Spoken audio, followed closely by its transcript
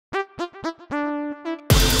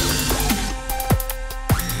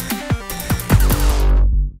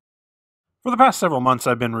For the past several months,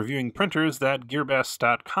 I've been reviewing printers that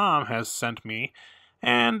GearBest.com has sent me,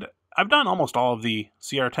 and I've done almost all of the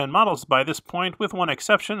CR10 models by this point, with one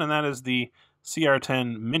exception, and that is the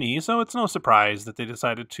CR10 Mini, so it's no surprise that they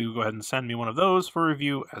decided to go ahead and send me one of those for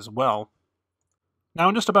review as well. Now,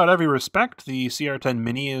 in just about every respect, the CR10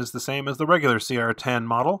 Mini is the same as the regular CR10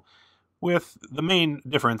 model, with the main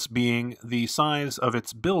difference being the size of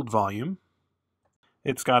its build volume.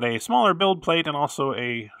 It's got a smaller build plate and also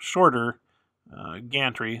a shorter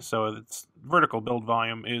gantry, so its vertical build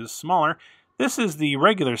volume is smaller. This is the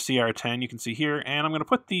regular CR10 you can see here, and I'm going to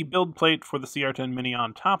put the build plate for the CR10 Mini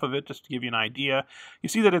on top of it just to give you an idea. You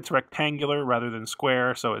see that it's rectangular rather than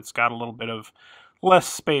square, so it's got a little bit of less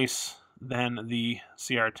space than the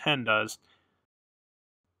CR10 does.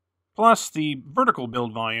 Plus, the vertical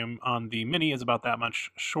build volume on the Mini is about that much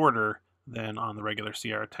shorter than on the regular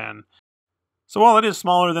CR10. So while it is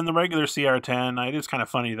smaller than the regular CR10, it is kind of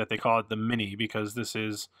funny that they call it the Mini, because this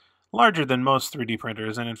is larger than most 3D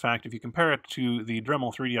printers, and in fact, if you compare it to the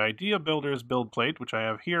Dremel 3D Idea Builder's build plate, which I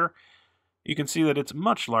have here, you can see that it's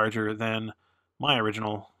much larger than my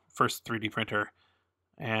original first 3D printer,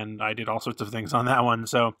 and I did all sorts of things on that one,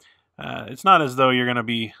 so it's not as though you're going to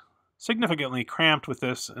be significantly cramped with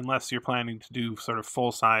this unless you're planning to do sort of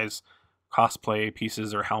full-size cosplay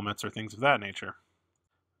pieces or helmets or things of that nature.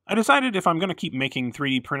 I decided if I'm going to keep making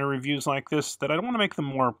 3D printer reviews like this, that I want to make them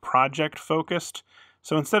more project-focused.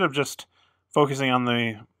 So instead of just focusing on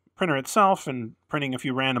the printer itself and printing a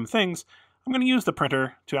few random things, I'm going to use the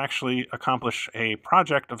printer to actually accomplish a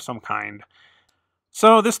project of some kind.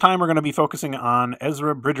 So this time we're going to be focusing on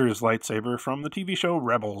Ezra Bridger's lightsaber from the TV show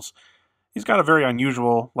Rebels. He's got a very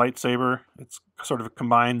unusual lightsaber. It sort of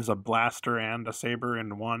combines a blaster and a saber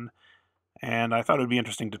in one, and I thought it would be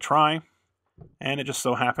interesting to try. And it just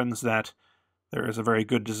so happens that there is a very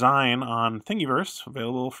good design on Thingiverse,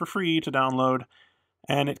 available for free to download,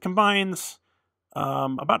 and it combines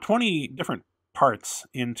about 20 different parts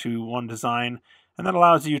into one design, and that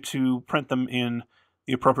allows you to print them in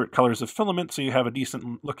the appropriate colors of filament so you have a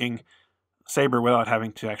decent-looking saber without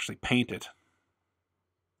having to actually paint it.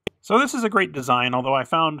 So this is a great design, although I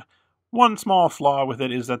found one small flaw with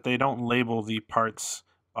it is that they don't label the parts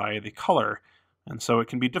by the color. And so it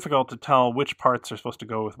can be difficult to tell which parts are supposed to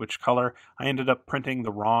go with which color. I ended up printing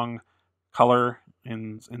the wrong color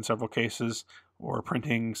in several cases, or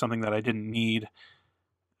printing something that I didn't need.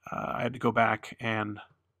 I had to go back and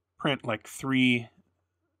print like 3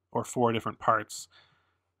 or 4 different parts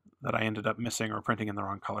that I ended up missing or printing in the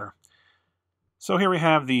wrong color. So here we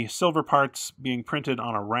have the silver parts being printed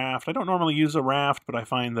on a raft. I don't normally use a raft, but I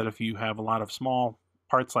find that if you have a lot of small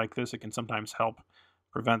parts like this, it can sometimes help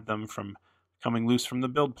prevent them from coming loose from the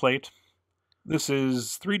build plate. This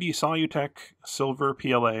is 3D Solutech Silver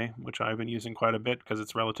PLA, which I've been using quite a bit because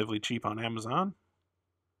it's relatively cheap on Amazon.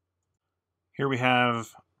 Here we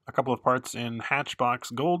have a couple of parts in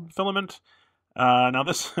Hatchbox Gold filament. Now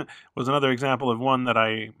this was another example of one that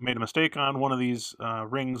I made a mistake on. One of these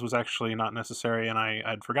rings was actually not necessary, and I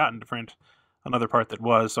had forgotten to print another part that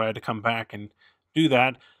was, so I had to come back and do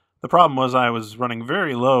that. The problem was I was running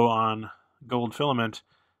very low on gold filament,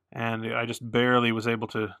 and I just barely was able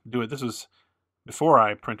to do it. This was before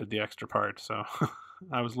I printed the extra part, so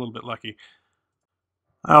I was a little bit lucky.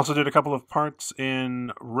 I also did a couple of parts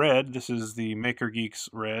in red. This is the Maker Geeks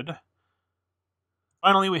red.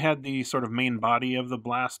 Finally, we had the sort of main body of the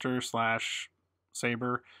blaster slash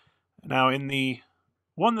saber. Now, in the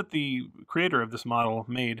one that the creator of this model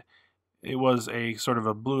made, it was a sort of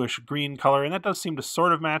a bluish green color, and that does seem to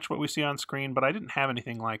sort of match what we see on screen, but I didn't have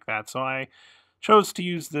anything like that, so I chose to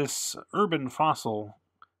use this Urban Fossil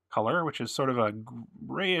color, which is sort of a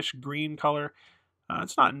grayish green color.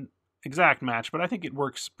 It's not an exact match, but I think it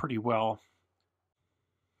works pretty well.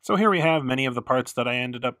 So here we have many of the parts that I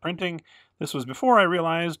ended up printing. This was before I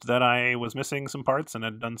realized that I was missing some parts and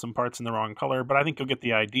had done some parts in the wrong color, but I think you'll get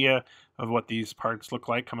the idea of what these parts look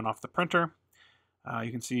like coming off the printer.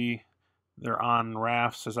 You can see they're on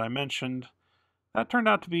rafts, as I mentioned. That turned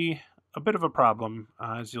out to be a bit of a problem,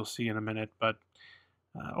 as you'll see in a minute, but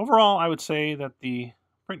overall, I would say that the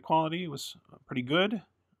print quality was pretty good,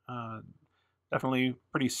 definitely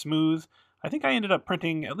pretty smooth. I think I ended up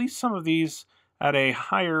printing at least some of these at a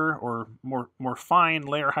higher or more fine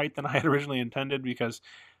layer height than I had originally intended, because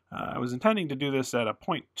I was intending to do this at a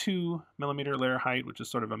 0.2 millimeter layer height, which is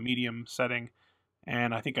sort of a medium setting,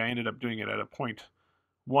 and I think I ended up doing it at a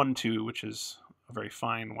 0.12, which is a very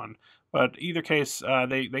fine one. But either case,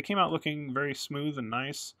 they came out looking very smooth and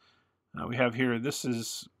nice. We have here, this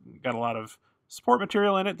has got a lot of support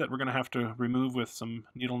material in it that we're going to have to remove with some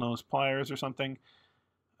needle nose pliers or something.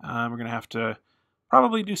 We're going to have to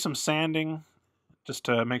Probably do some sanding just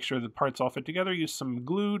to make sure the parts all fit together. Use some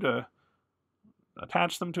glue to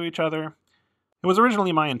attach them to each other. It was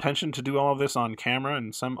originally my intention to do all of this on camera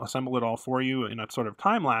and assemble it all for you in a sort of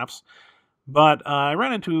time lapse, but I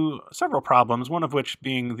ran into several problems, one of which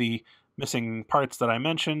being the missing parts that I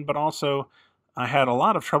mentioned, but also I had a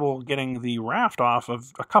lot of trouble getting the raft off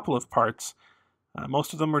of a couple of parts.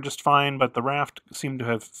 Most of them were just fine, but the raft seemed to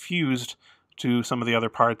have fused to some of the other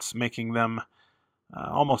parts, making them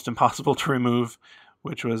almost impossible to remove,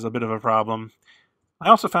 which was a bit of a problem. I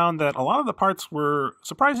also found that a lot of the parts were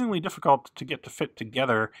surprisingly difficult to get to fit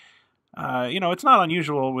together. It's not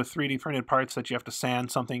unusual with 3D printed parts that you have to sand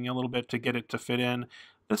something a little bit to get it to fit in.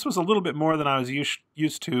 This was a little bit more than I was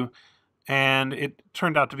used to, and it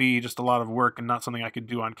turned out to be just a lot of work and not something I could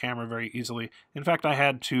do on camera very easily. In fact, I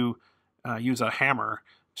had to use a hammer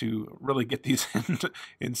to really get these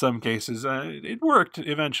in some cases. It worked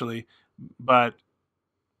eventually, but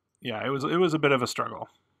yeah, it was a bit of a struggle.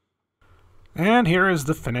 And here is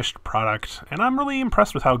the finished product, and I'm really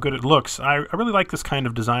impressed with how good it looks. I really like this kind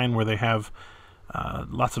of design where they have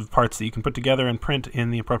lots of parts that you can put together and print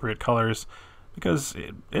in the appropriate colors, because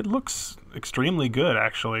it looks extremely good,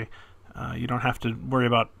 actually. You don't have to worry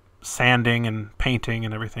about sanding and painting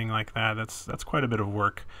and everything like that. That's quite a bit of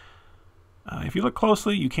work. If you look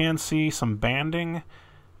closely, you can see some banding,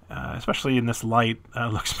 especially in this light.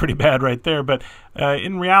 Looks pretty bad right there, but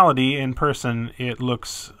in reality, in person, it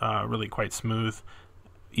looks really quite smooth,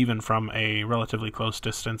 even from a relatively close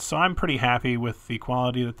distance. So I'm pretty happy with the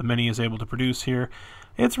quality that the Mini is able to produce here.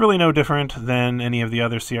 It's really no different than any of the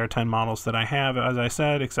other CR-10 models that I have, as I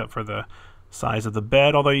said, except for the size of the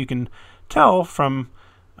bed, although you can tell from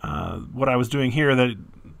what I was doing here that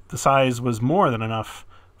the size was more than enough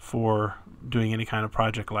for doing any kind of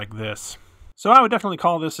project like this. So I would definitely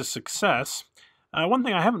call this a success. One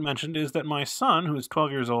thing I haven't mentioned is that my son, who is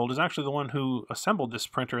 12 years old, is actually the one who assembled this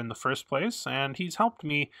printer in the first place, and he's helped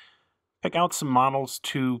me pick out some models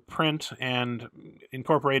to print and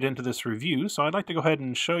incorporate into this review, so I'd like to go ahead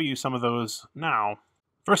and show you some of those now.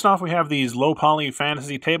 First off, we have these low-poly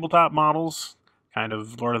fantasy tabletop models, kind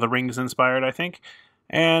of Lord of the Rings inspired, I think,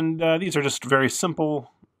 and these are just very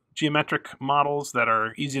simple geometric models that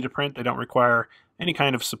are easy to print. They don't require any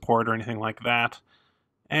kind of support or anything like that.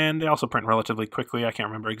 And they also print relatively quickly. I can't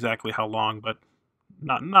remember exactly how long, but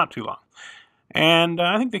not too long. And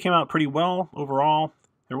I think they came out pretty well overall.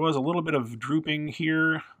 There was a little bit of drooping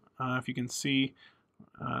here. If you can see,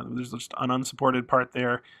 there's just an unsupported part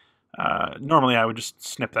there. Normally I would just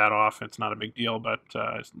snip that off. It's not a big deal, but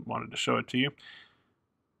I just wanted to show it to you.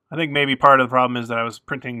 I think maybe part of the problem is that I was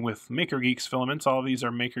printing with MakerGeek's filaments. All of these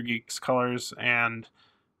are MakerGeek's colors, and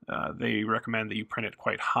they recommend that you print it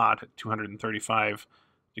quite hot at 235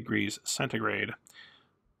 degrees centigrade.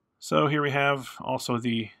 So here we have also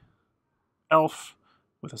the elf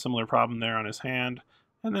with a similar problem there on his hand,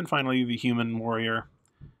 and then finally the human warrior,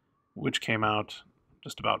 which came out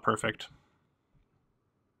just about perfect.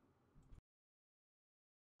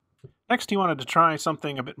 Next, he wanted to try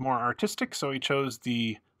something a bit more artistic, so he chose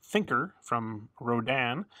the Thinker from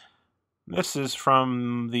Rodin. This is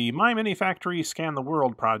from the My Mini Factory Scan the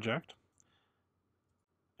World project.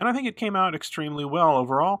 And I think it came out extremely well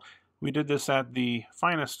overall. We did this at the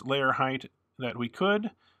finest layer height that we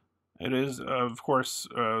could. It is, of course,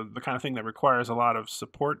 the kind of thing that requires a lot of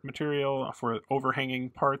support material for overhanging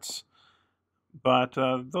parts, but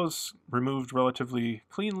those removed relatively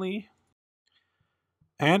cleanly.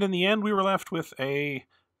 And in the end, we were left with a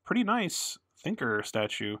pretty nice Thinker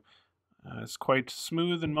statue. It's quite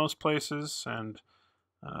smooth in most places and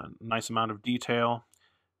a nice amount of detail.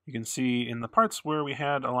 You can see in the parts where we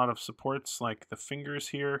had a lot of supports, like the fingers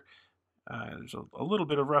here, there's a little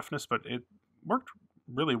bit of roughness, but it worked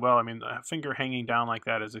really well. I mean, a finger hanging down like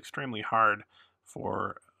that is extremely hard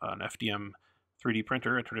for an FDM 3D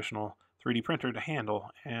printer, a traditional 3D printer, to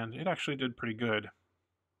handle, and it actually did pretty good.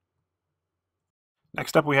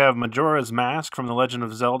 Next up we have Majora's Mask from The Legend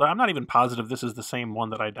of Zelda. I'm not even positive this is the same one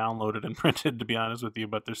that I downloaded and printed, to be honest with you,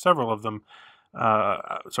 but there's several of them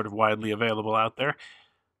sort of widely available out there.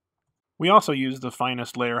 We also use the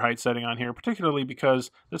finest layer height setting on here, particularly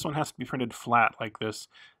because this one has to be printed flat like this,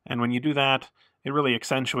 and when you do that, it really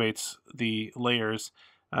accentuates the layers.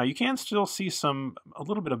 You can still see a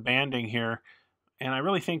little bit of banding here, and I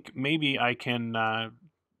really think maybe I can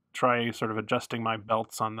try sort of adjusting my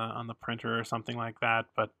belts on the printer or something like that,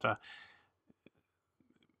 but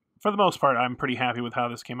for the most part I'm pretty happy with how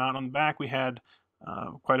this came out. On the back we had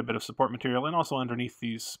quite a bit of support material, and also underneath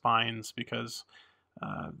these spines because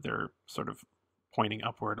they're sort of pointing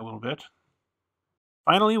upward a little bit.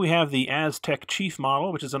 Finally, we have the Aztec Chief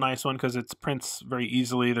model, which is a nice one because it prints very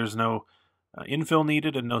easily. There's no infill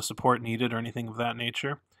needed and no support needed or anything of that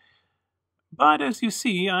nature. But as you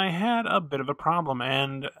see, I had a bit of a problem,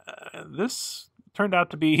 and this turned out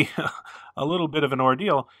to be a little bit of an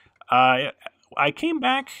ordeal. I came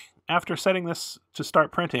back after setting this to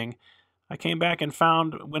start printing. I came back and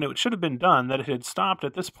found when it should have been done that it had stopped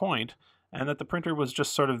at this point and that the printer was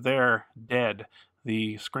just sort of there, dead.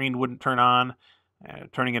 The screen wouldn't turn on.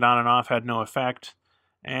 Turning it on and off had no effect,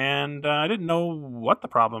 and I didn't know what the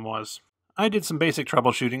problem was. I did some basic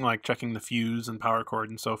troubleshooting, like checking the fuse and power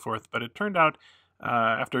cord and so forth, but it turned out,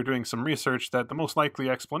 after doing some research, that the most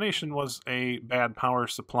likely explanation was a bad power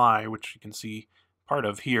supply, which you can see part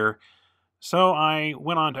of here. So I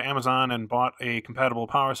went on to Amazon and bought a compatible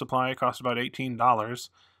power supply. It cost about $18.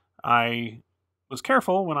 I was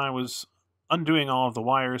careful when I was undoing all of the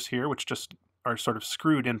wires here, which just are sort of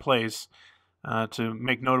screwed in place. To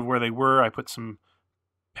make note of where they were, I put some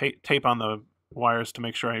tape on the wires to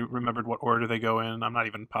make sure I remembered what order they go in. I'm not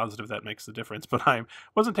even positive that makes the difference, but I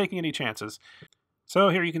wasn't taking any chances. So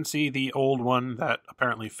here you can see the old one that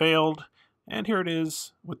apparently failed, and here it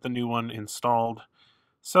is with the new one installed.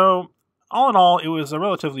 So all in all, it was a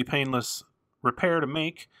relatively painless repair to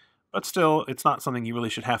make, but still, it's not something you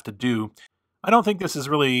really should have to do. I don't think this is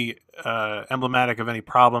really emblematic of any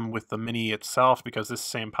problem with the Mini itself, because this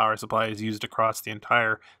same power supply is used across the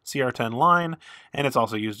entire CR-10 line, and it's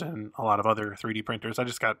also used in a lot of other 3D printers. I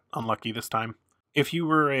just got unlucky this time. If you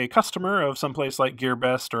were a customer of some place like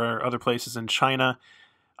GEARBEST or other places in China,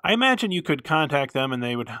 I imagine you could contact them and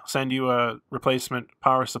they would send you a replacement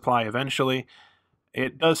power supply eventually.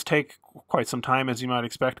 It does take quite some time, as you might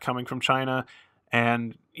expect, coming from China.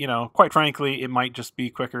 And, you know, quite frankly, it might just be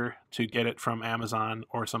quicker to get it from Amazon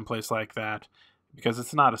or someplace like that, because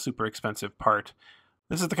it's not a super expensive part.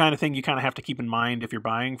 This is the kind of thing you kind of have to keep in mind if you're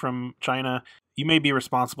buying from China. You may be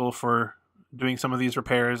responsible for doing some of these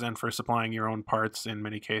repairs and for supplying your own parts in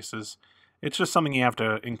many cases. It's just something you have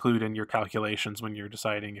to include in your calculations when you're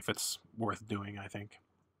deciding if it's worth doing, I think.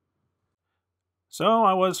 So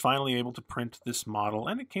I was finally able to print this model,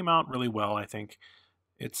 and it came out really well, I think.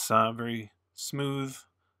 It's very smooth,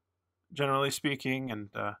 generally speaking, and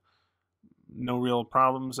no real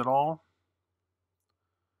problems at all.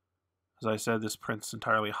 As I said, this print's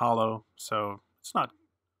entirely hollow, so it's not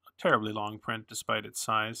a terribly long print despite its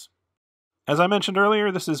size. As I mentioned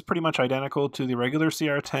earlier, this is pretty much identical to the regular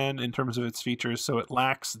CR-10 in terms of its features, so it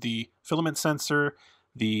lacks the filament sensor,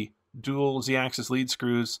 the dual Z-axis lead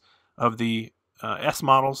screws of the S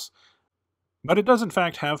models, but it does in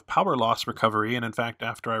fact have power loss recovery, and in fact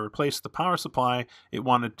after I replaced the power supply, it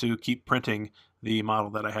wanted to keep printing the model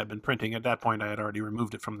that I had been printing. At that point I had already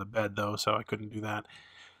removed it from the bed though, so I couldn't do that.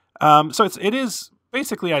 So it is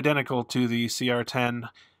basically identical to the CR-10.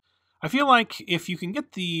 I feel like if you can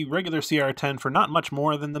get the regular CR-10 for not much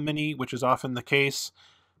more than the Mini, which is often the case,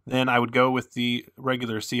 then I would go with the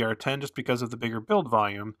regular CR-10 just because of the bigger build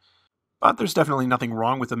volume. But there's definitely nothing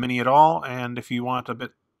wrong with the Mini at all, and if you want a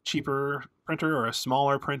bit cheaper printer or a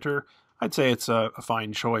smaller printer, I'd say it's a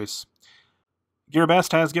fine choice.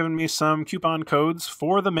 GearBest has given me some coupon codes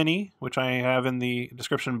for the Mini, which I have in the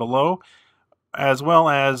description below, as well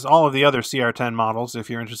as all of the other CR-10 models if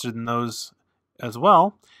you're interested in those as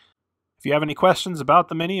well. If you have any questions about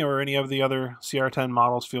the Mini or any of the other CR-10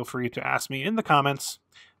 models, feel free to ask me in the comments.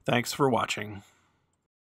 Thanks for watching.